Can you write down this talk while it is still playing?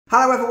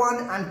Hello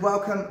everyone and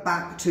welcome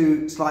back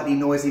to slightly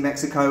noisy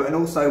Mexico, and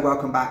also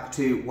welcome back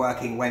to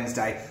Working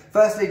Wednesday.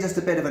 Firstly, just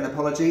a bit of an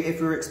apology. If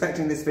you were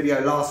expecting this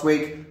video last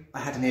week, I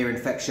had an ear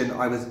infection.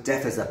 I was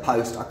deaf as a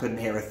post. I couldn't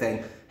hear a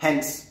thing.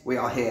 Hence, we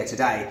are here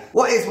today.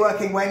 What is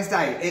Working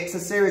Wednesday? It's a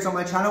series on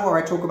my channel where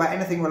I talk about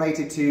anything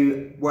related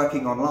to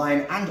working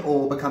online and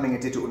or becoming a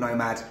digital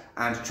nomad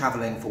and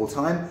traveling full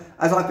time,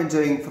 as I've been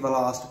doing for the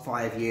last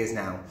 5 years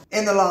now.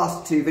 In the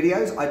last two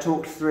videos, I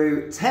talked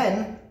through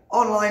 10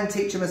 online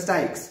teacher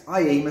mistakes,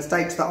 i.e.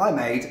 mistakes that I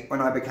made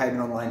when I became an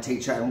online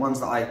teacher and ones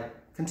that I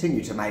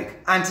continue to make.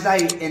 And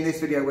today in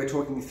this video we're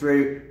talking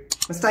through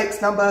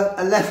mistakes number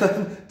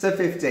 11 to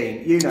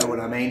 15. You know what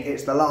I mean,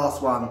 it's the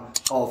last one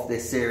of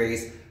this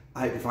series.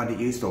 I hope you find it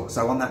useful.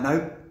 So on that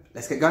note,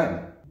 let's get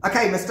going.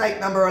 Okay, mistake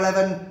number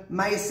 11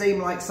 may seem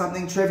like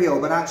something trivial,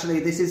 but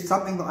actually this is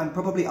something that I'm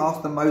probably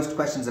asked the most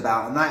questions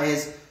about, and that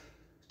is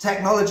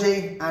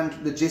technology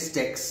and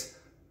logistics.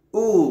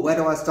 Ooh, where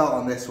do I start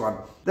on this one?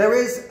 There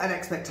is an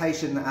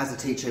expectation that as a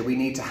teacher we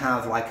need to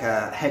have like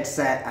a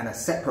headset and a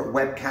separate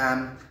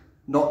webcam,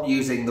 not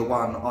using the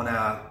one on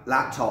our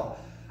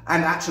laptop.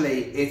 And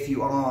actually, if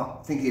you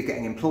are thinking of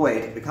getting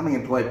employed, becoming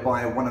employed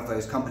by one of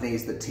those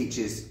companies that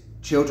teaches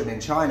children in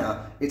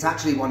China, it's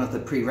actually one of the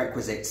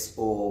prerequisites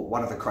or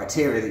one of the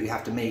criteria that you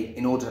have to meet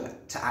in order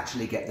to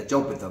actually get the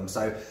job with them.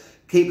 So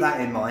keep that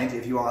in mind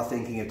if you are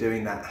thinking of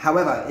doing that.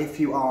 However, if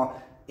you are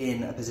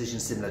in a position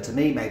similar to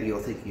me, maybe you're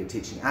thinking of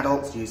teaching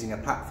adults using a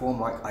platform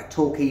like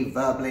Italki,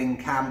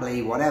 Verbling,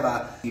 Cambly,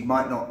 whatever, you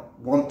might not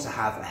want to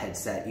have a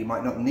headset, you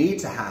might not need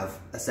to have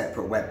a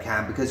separate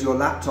webcam because your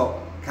laptop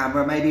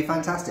camera may be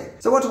fantastic.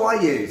 So what do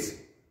I use?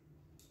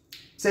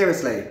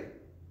 Seriously,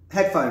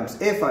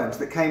 headphones, earphones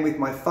that came with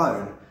my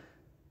phone,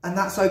 and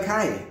that's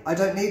okay. I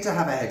don't need to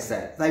have a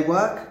headset. They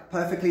work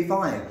perfectly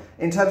fine.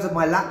 In terms of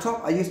my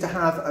laptop, I used to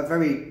have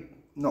a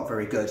not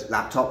very good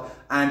laptop,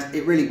 and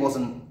it really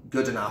wasn't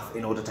good enough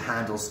in order to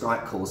handle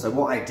Skype calls. So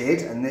what I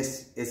did, and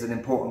this is an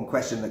important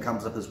question that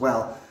comes up as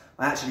well,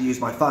 I actually used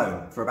my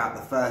phone for about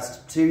the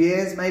first 2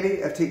 years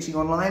maybe of teaching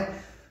online.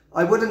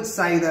 I wouldn't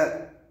say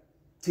that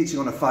teaching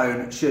on a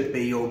phone should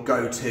be your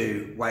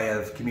go-to way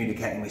of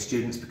communicating with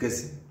students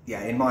because,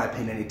 yeah, in my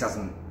opinion, it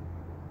doesn't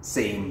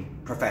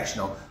seem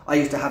professional. I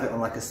used to have it on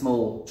like a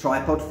small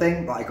tripod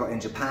thing that I got in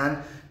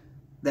Japan.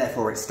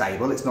 Therefore it's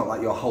stable. It's not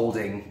like you're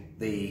holding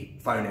the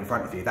phone in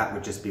front of you. That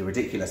would just be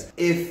ridiculous.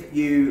 If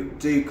you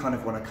do kind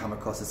of want to come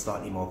across as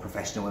slightly more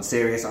professional and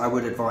serious, I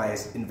would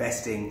advise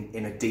investing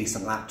in a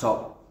decent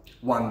laptop,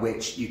 one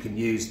which you can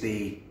use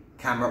the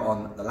camera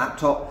on the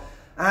laptop.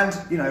 And,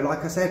 you know,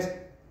 like I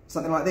said,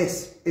 something like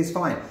this is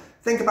fine.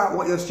 Think about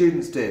what your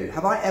students do.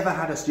 Have I ever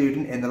had a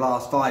student in the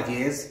last 5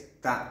 years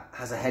that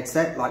has a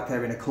headset like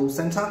they're in a call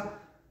center?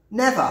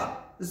 Never.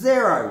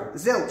 Zero.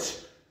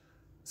 Zilch.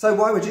 So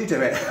why would you do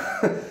it?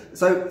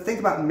 So think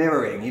about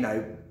mirroring, you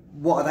know,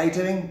 what are they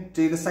doing?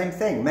 Do the same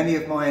thing. Many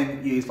of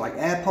mine use like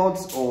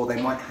AirPods, or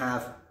they might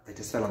have, they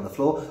just fell on the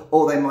floor,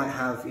 or they might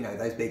have, you know,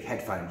 those big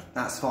headphones.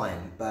 That's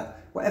fine,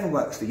 but whatever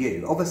works for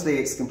you. Obviously,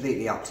 it's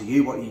completely up to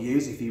you what you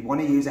use. If you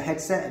want to use a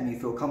headset and you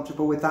feel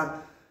comfortable with that,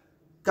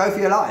 go for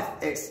your life.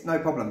 It's no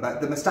problem.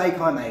 But the mistake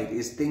I made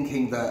is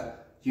thinking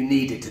that you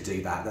needed to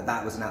do that,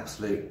 that was an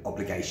absolute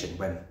obligation,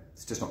 when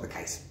it's just not the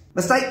case.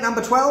 Mistake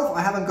number 12,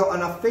 I haven't got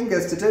enough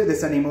fingers to do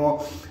this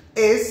anymore,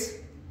 is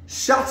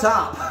shut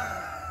up.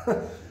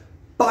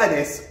 By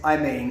this, I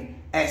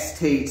mean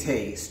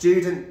STT,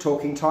 student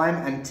talking time,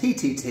 and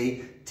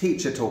TTT,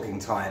 teacher talking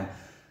time.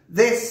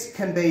 This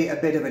can be a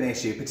bit of an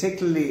issue,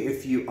 particularly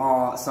if you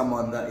are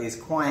someone that is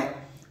quite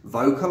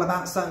vocal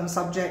about certain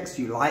subjects,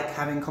 you like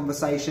having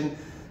conversation.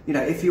 You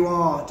know, if you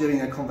are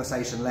doing a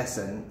conversation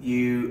lesson,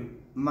 you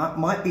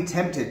might be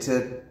tempted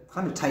to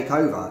kind of take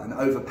over and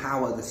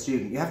overpower the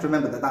student. You have to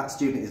remember that that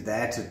student is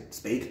there to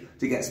speak,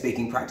 to get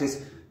speaking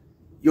practice.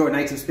 You're a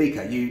native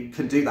speaker, you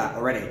can do that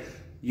already.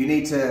 You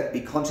need to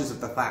be conscious of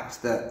the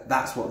fact that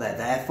that's what they're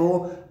there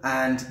for,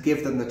 and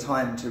give them the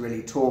time to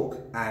really talk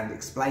and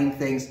explain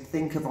things,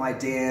 think of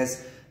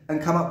ideas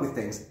and come up with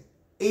things.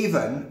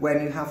 Even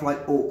when you have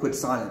like awkward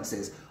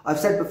silences. I've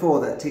said before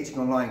that teaching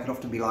online can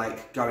often be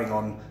like going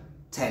on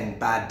 10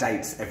 bad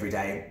dates every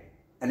day.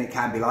 And it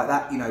can be like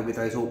that, you know, with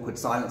those awkward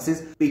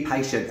silences. Be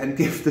patient and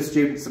give the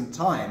students some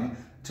time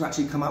to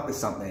actually come up with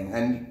something.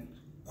 And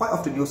quite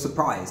often you're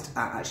surprised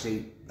at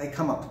actually, they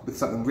come up with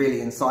something really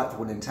insightful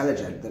and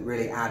intelligent that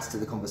really adds to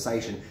the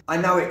conversation. I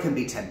know it can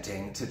be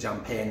tempting to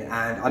jump in,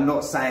 and I'm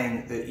not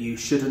saying that you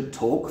shouldn't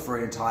talk for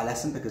an entire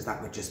lesson because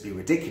that would just be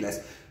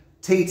ridiculous.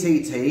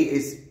 TTT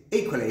is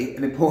equally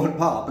an important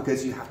part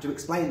because you have to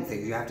explain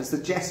things, you have to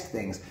suggest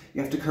things,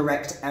 you have to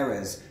correct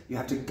errors, you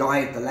have to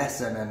guide the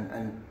lesson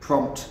and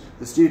prompt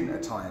the student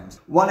at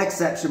times. One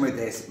exception with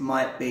this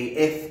might be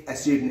if a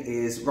student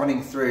is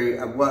running through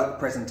a work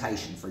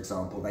presentation, for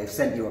example. They've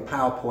sent you a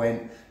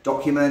PowerPoint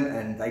document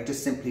and they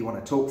just simply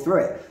want to talk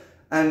through it.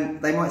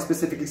 And they might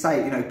specifically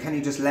say, you know, can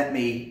you just let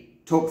me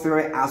talk through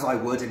it as I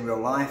would in real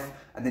life,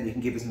 and then you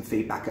can give us some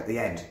feedback at the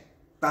end.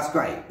 That's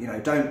great, you know,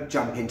 don't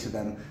jump into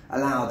them.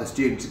 Allow the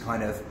student to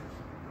kind of,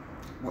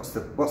 what's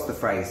the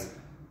phrase?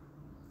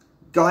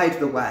 Guide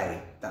the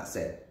way, that's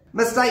it.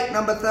 Mistake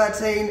number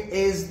 13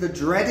 is the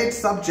dreaded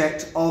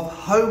subject of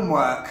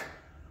homework.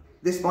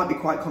 This might be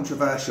quite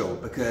controversial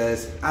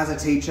because as a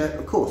teacher,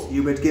 of course,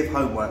 you would give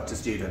homework to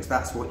students.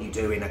 That's what you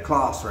do in a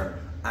classroom,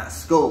 at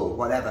school,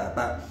 whatever.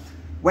 But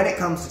when it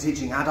comes to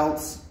teaching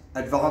adults,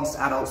 advanced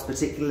adults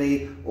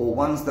particularly, or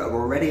ones that are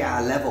already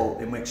at a level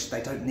in which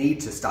they don't need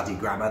to study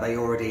grammar, they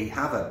already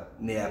have a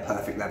near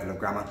perfect level of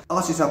grammar.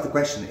 Ask yourself the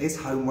question, is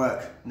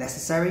homework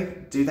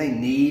necessary? Do they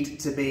need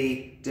to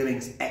be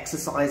doing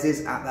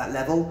exercises at that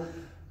level?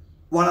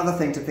 One other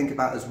thing to think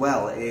about as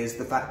well is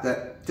the fact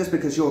that just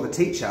because you're the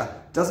teacher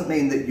doesn't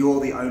mean that you're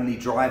the only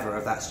driver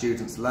of that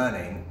student's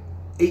learning.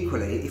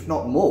 Equally, if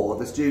not more,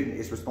 the student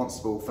is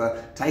responsible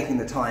for taking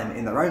the time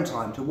in their own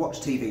time to watch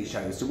TV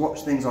shows, to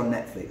watch things on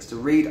Netflix, to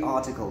read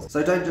articles.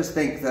 So don't just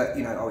think that,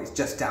 you know, oh, it's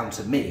just down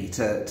to me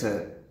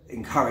to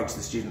encourage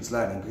the students'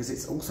 learning, because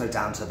it's also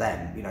down to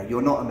them. You know,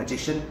 you're not a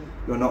magician,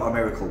 you're not a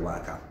miracle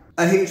worker.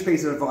 A huge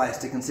piece of advice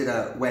to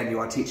consider when you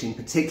are teaching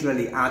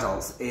particularly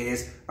adults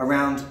is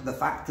around the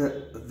fact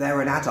that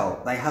they're an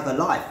adult. They have a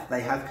life,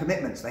 they have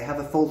commitments, they have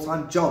a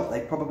full-time job,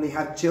 they probably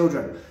have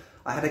children.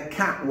 I had a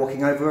cat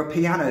walking over a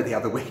piano the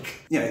other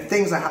week. You know,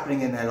 things are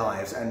happening in their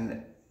lives,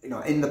 and you know,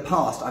 in the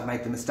past I've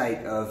made the mistake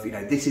of, you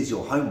know, this is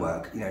your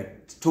homework, you know,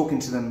 talking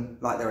to them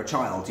like they're a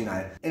child, you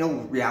know. In all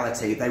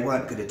reality, they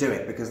weren't going to do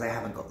it because they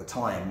haven't got the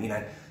time, you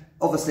know.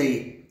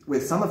 Obviously,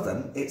 with some of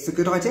them, it's a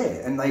good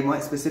idea, and they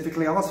might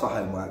specifically ask for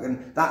homework,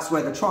 and that's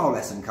where the trial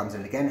lesson comes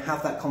in again.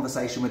 Have that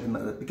conversation with them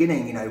at the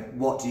beginning, you know,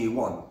 what do you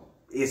want?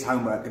 Is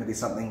homework going to be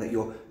something that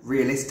you're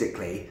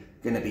realistically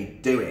going to be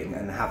doing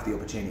and have the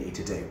opportunity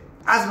to do?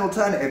 As an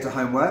alternative to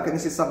homework, and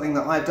this is something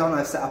that I've done,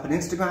 I've set up an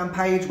Instagram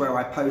page where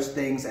I post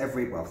things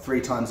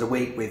 3 times a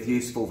week with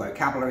useful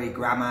vocabulary,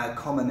 grammar,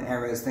 common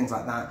errors, things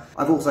like that.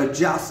 I've also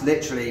just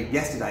literally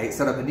yesterday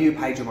set up a new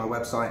page on my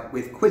website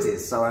with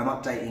quizzes, so I'm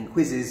updating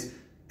quizzes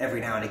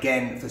every now and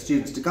again for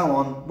students to go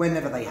on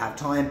whenever they have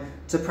time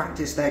to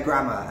practice their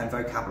grammar and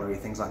vocabulary,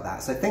 things like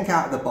that. So think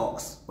out of the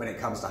box when it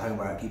comes to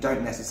homework. You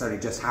don't necessarily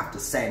just have to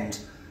send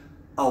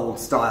old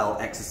style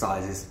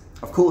exercises.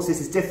 Of course, this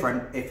is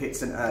different if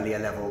it's an earlier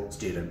level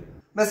student.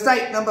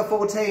 Mistake number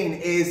 14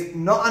 is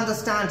not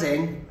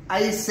understanding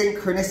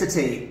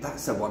asynchronicity.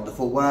 That's a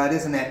wonderful word,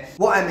 isn't it?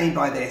 What I mean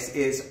by this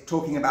is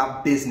talking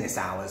about business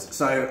hours.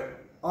 So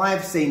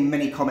I've seen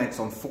many comments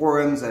on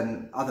forums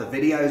and other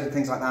videos and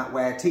things like that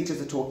where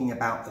teachers are talking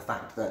about the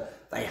fact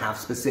that they have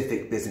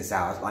specific business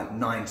hours, like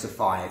 9 to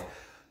 5.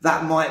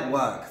 That might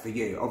work for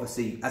you.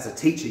 Obviously, as a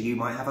teacher, you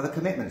might have other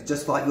commitments.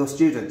 Just like your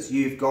students,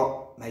 you've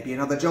got maybe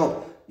another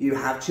job. You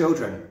have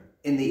children.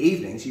 In the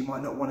evenings, you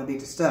might not want to be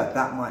disturbed.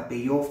 That might be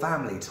your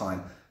family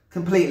time.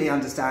 Completely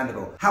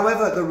understandable.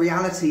 However, the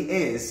reality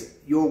is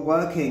you're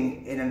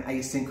working in an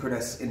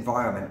asynchronous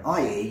environment,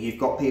 i.e. you've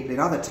got people in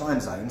other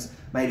time zones,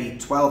 maybe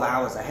 12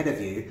 hours ahead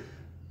of you,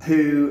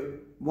 who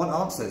want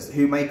answers,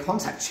 who may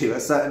contact you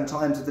at certain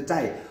times of the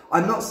day.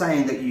 I'm not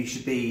saying that you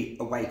should be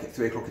awake at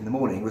 3 o'clock in the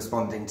morning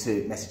responding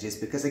to messages,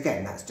 because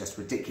again, that's just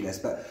ridiculous.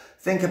 But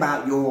think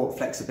about your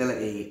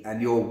flexibility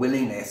and your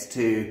willingness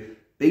to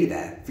be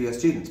there for your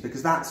students,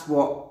 because that's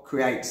what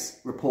creates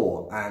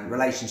rapport and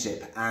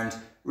relationship and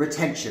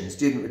retention,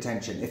 student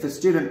retention. If a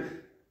student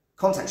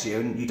contacts you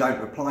and you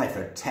don't reply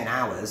for 10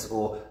 hours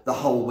or the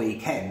whole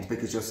weekend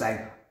because you're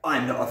saying,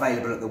 I'm not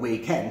available at the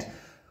weekend,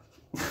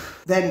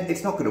 then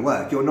it's not going to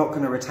work. You're not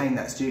going to retain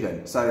that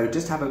student. So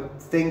just have a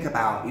think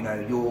about, you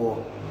know,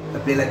 your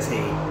ability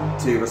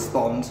to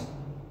respond.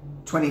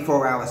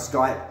 24-hour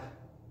Skype,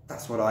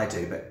 that's what I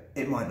do, but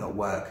it might not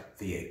work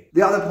for you.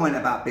 The other point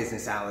about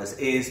business hours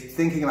is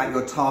thinking about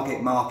your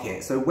target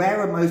market. So where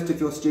are most of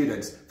your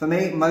students? For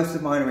me, most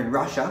of mine are in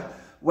Russia.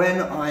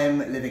 When I'm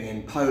living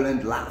in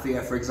Poland,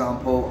 Latvia, for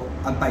example,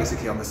 I'm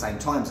basically on the same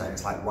time zone.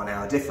 It's like 1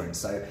 hour difference.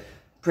 So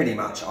pretty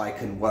much I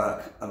can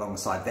work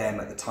alongside them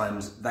at the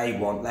times they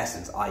want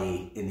lessons,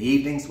 i.e. in the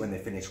evenings when they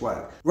finish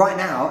work. Right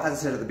now, as I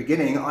said at the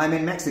beginning, I'm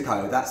in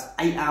Mexico. That's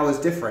 8 hours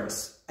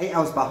difference, 8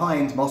 hours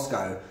behind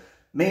Moscow.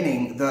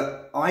 Meaning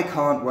that I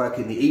can't work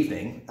in the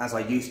evening as I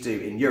used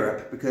to in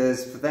Europe,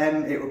 because for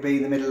them it would be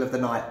the middle of the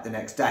night the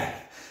next day.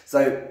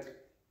 So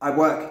I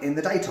work in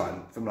the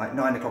daytime from like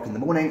 9 o'clock in the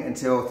morning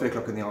until 3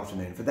 o'clock in the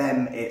afternoon. For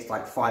them it's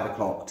like 5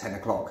 o'clock, 10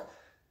 o'clock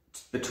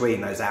between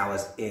those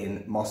hours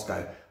in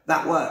Moscow.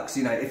 That works.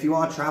 You know, if you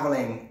are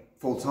traveling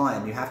full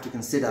time, you have to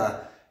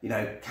consider, you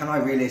know, can I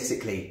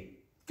realistically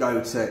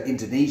go to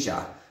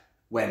Indonesia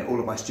when all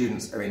of my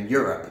students are in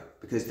Europe?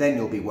 Because then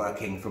you'll be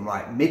working from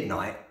like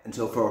midnight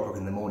until 4 o'clock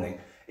in the morning.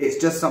 It's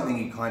just something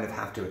you kind of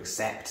have to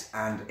accept,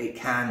 and it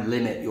can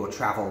limit your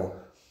travel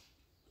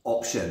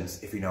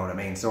options, if you know what I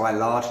mean. So I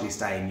largely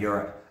stay in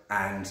Europe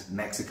and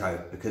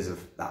Mexico because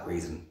of that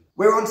reason.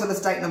 We're on to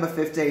mistake number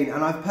 15,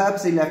 and I've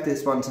purposely left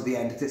this one to the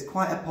end because it's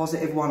quite a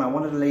positive one. I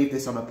wanted to leave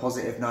this on a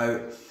positive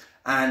note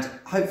and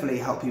hopefully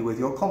help you with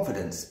your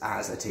confidence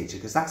as a teacher,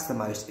 because that's the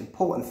most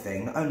important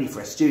thing, not only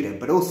for a student,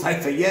 but also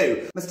for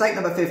you. Mistake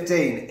number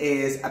 15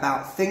 is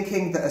about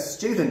thinking that a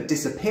student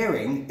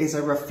disappearing is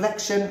a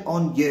reflection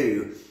on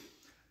you.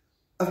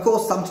 Of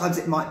course, sometimes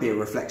it might be a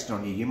reflection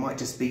on you. You might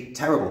just be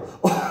terrible.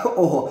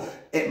 Or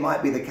it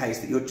might be the case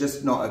that you're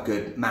just not a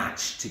good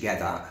match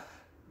together.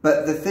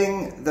 But the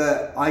thing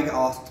that I get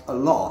asked a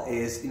lot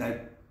is,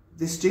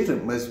 this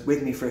student was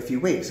with me for a few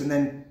weeks and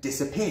then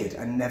disappeared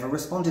and never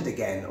responded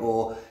again.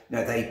 Or,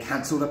 they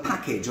cancelled a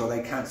package or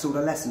they cancelled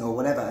a lesson or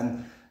whatever.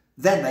 And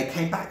then they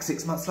came back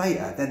 6 months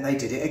later. Then they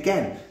did it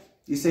again.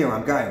 You see where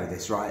I'm going with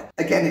this, right?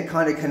 Again, it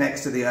kind of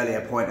connects to the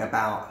earlier point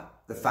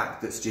about the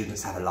fact that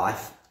students have a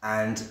life.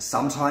 And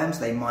sometimes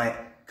they might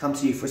come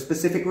to you for a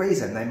specific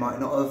reason. They might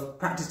not have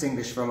practiced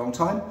English for a long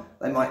time.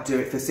 They might do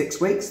it for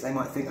 6 weeks. They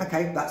might think,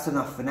 okay, that's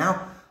enough for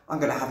now. I'm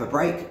going to have a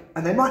break.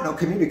 And they might not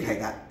communicate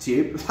that to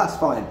you, but that's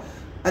fine.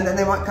 And then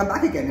they might come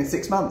back again in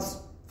 6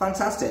 months.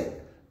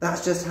 Fantastic.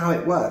 That's just how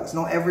it works.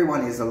 Not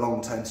everyone is a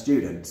long-term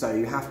student. So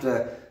you have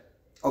to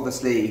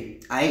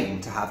obviously aim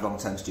to have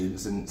long-term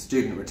students and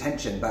student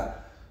retention, but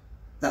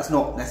that's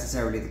not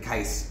necessarily the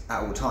case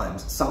at all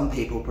times. Some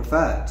people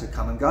prefer to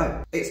come and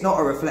go. It's not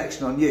a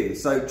reflection on you,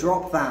 so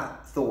drop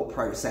that thought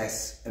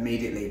process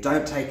immediately.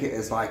 Don't take it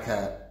as like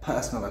a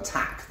personal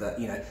attack that,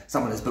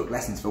 someone has booked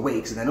lessons for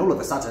weeks and then all of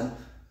a sudden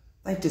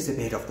they've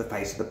disappeared off the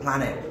face of the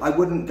planet. I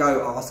wouldn't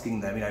go asking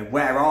them,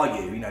 where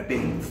are you?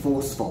 Being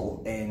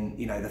forceful in,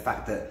 the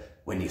fact that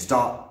when you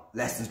start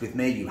lessons with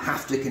me, you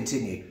have to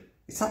continue.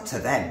 It's up to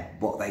them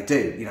what they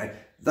do,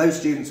 Those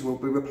students will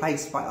be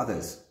replaced by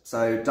others.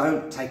 So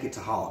don't take it to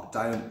heart.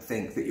 Don't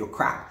think that you're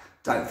crap.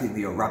 Don't think that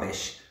you're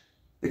rubbish,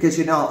 because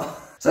you're not.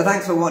 So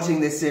thanks for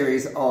watching this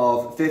series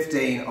of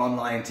 15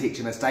 online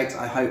teacher mistakes.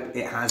 I hope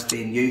it has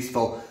been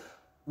useful.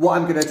 What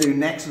I'm going to do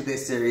next with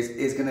this series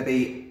is going to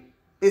be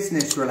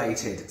business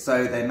related.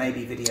 So there may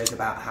be videos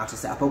about how to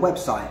set up a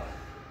website,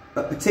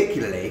 but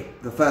particularly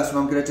the first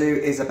one I'm going to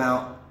do is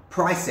about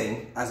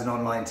pricing as an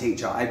online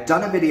teacher. I've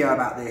done a video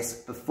about this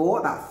before,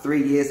 about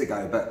 3 years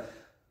ago, but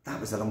that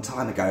was a long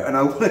time ago, and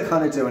I want to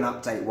kind of do an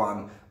update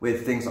one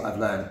with things that I've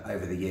learned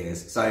over the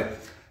years. So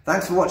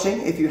thanks for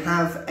watching. If you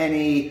have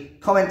any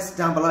comments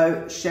down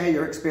below, share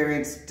your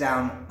experience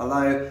down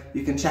below.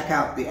 You can check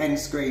out the end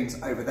screens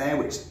over there,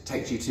 which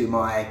takes you to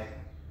my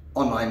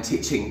online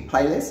teaching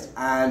playlist,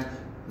 and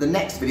the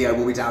next video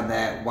will be down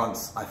there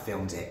once I've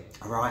filmed it.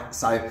 All right,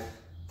 so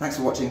thanks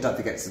for watching. Don't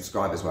forget to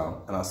subscribe as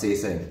well, and I'll see you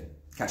soon.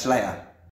 Catch you later.